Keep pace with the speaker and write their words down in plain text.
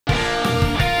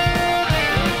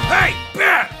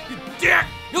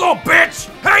Oh, bitch!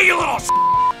 Hey, you little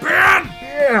Ben!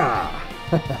 Yeah.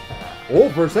 Oh,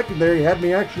 for a second there, you had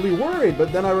me actually worried,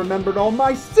 but then I remembered all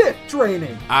my Sith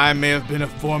training. I may have been a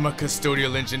former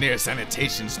custodial engineer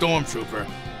sanitation stormtrooper.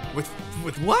 With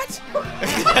what?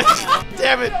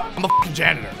 Damn it! I'm a fucking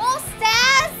janitor.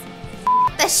 Mostas!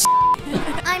 The shit.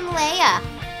 I'm Leia.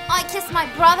 I kissed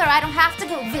my brother. I don't have to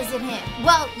go visit him.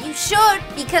 Well, you should,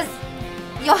 because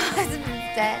your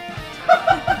husband's dead.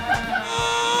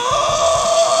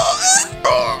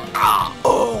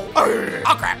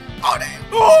 Oh crap! Oh damn!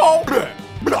 Oh!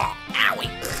 Owie!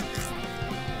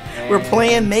 We're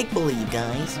playing make-believe,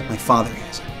 guys. My father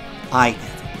has it. I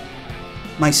have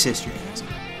it. My sister has it.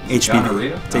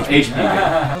 HPV.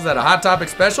 HPV. Was that a Hot Topic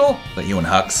special? But you and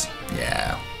Hux?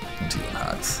 Yeah. You and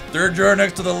Hux. Third drawer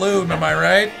next to the lube, am I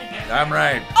right? I'm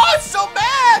right. Oh, I'm so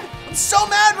mad! I'm so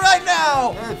mad right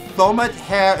now! There's so much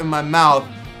hair in my mouth.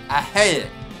 I hate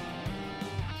it.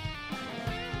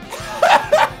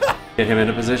 Get him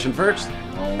into position first.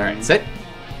 All right, sit.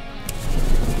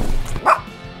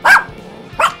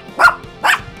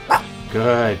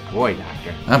 Good boy,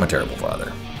 Doctor. I'm a terrible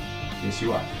father. Yes,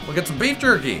 you are. We'll get some beef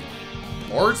jerky.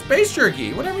 Or space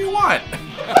jerky, whatever you want.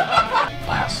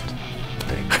 Last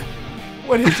thing.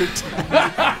 What is it?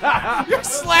 You're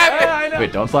slapping!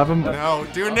 Wait, don't slap him? No,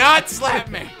 do not slap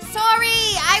me.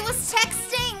 Sorry, I was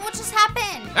texting. What just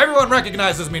happened? Everyone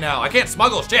recognizes me now. I can't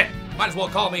smuggle shit. Might as well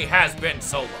call me Has-Been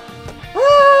Solo.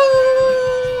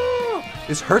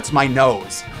 This hurts my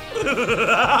nose.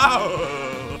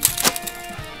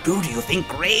 Who do you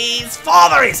think Rey's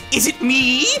father is? Is it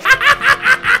me?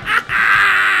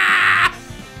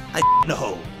 I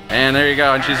know. And there you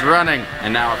go, and she's running.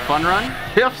 And now a fun run?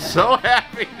 Yep, so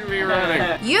happy to be running.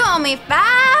 You owe me $5.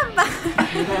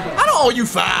 I don't owe you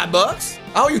 $5.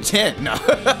 I owe you 10. No.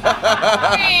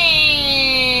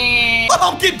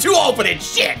 I'm getting too old for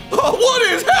this shit. What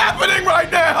is happening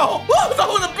right now? I'm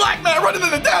with a black man running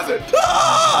in the desert.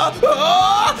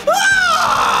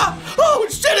 Oh,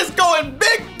 shit is going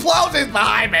big plosies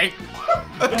behind me.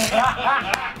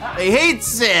 I hate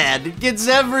sand. It gets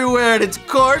everywhere in its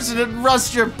course and it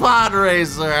rusts your pod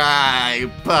racer. Ah, you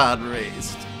pod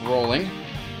raced. Rolling.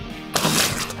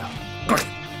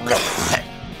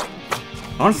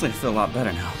 Honestly, I feel a lot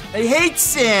better now. I hate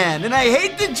sand, and I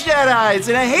hate the Jedis,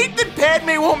 and I hate that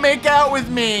Padme won't make out with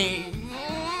me.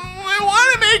 I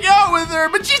want to make out with her,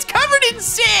 but she's covered in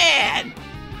sand.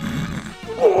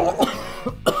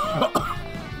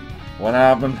 What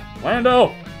happened?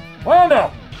 Lando!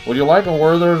 Lando! Would you like a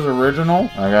Werther's original?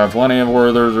 I got plenty of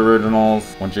Werther's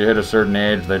originals. Once you hit a certain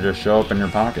age, they just show up in your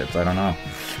pockets. I don't know.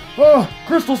 Oh,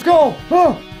 Crystal Skull!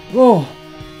 Oh,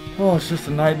 it's just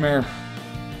a nightmare.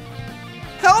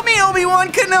 Help me,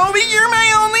 Obi-Wan Kenobi, you're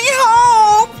my only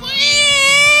hope!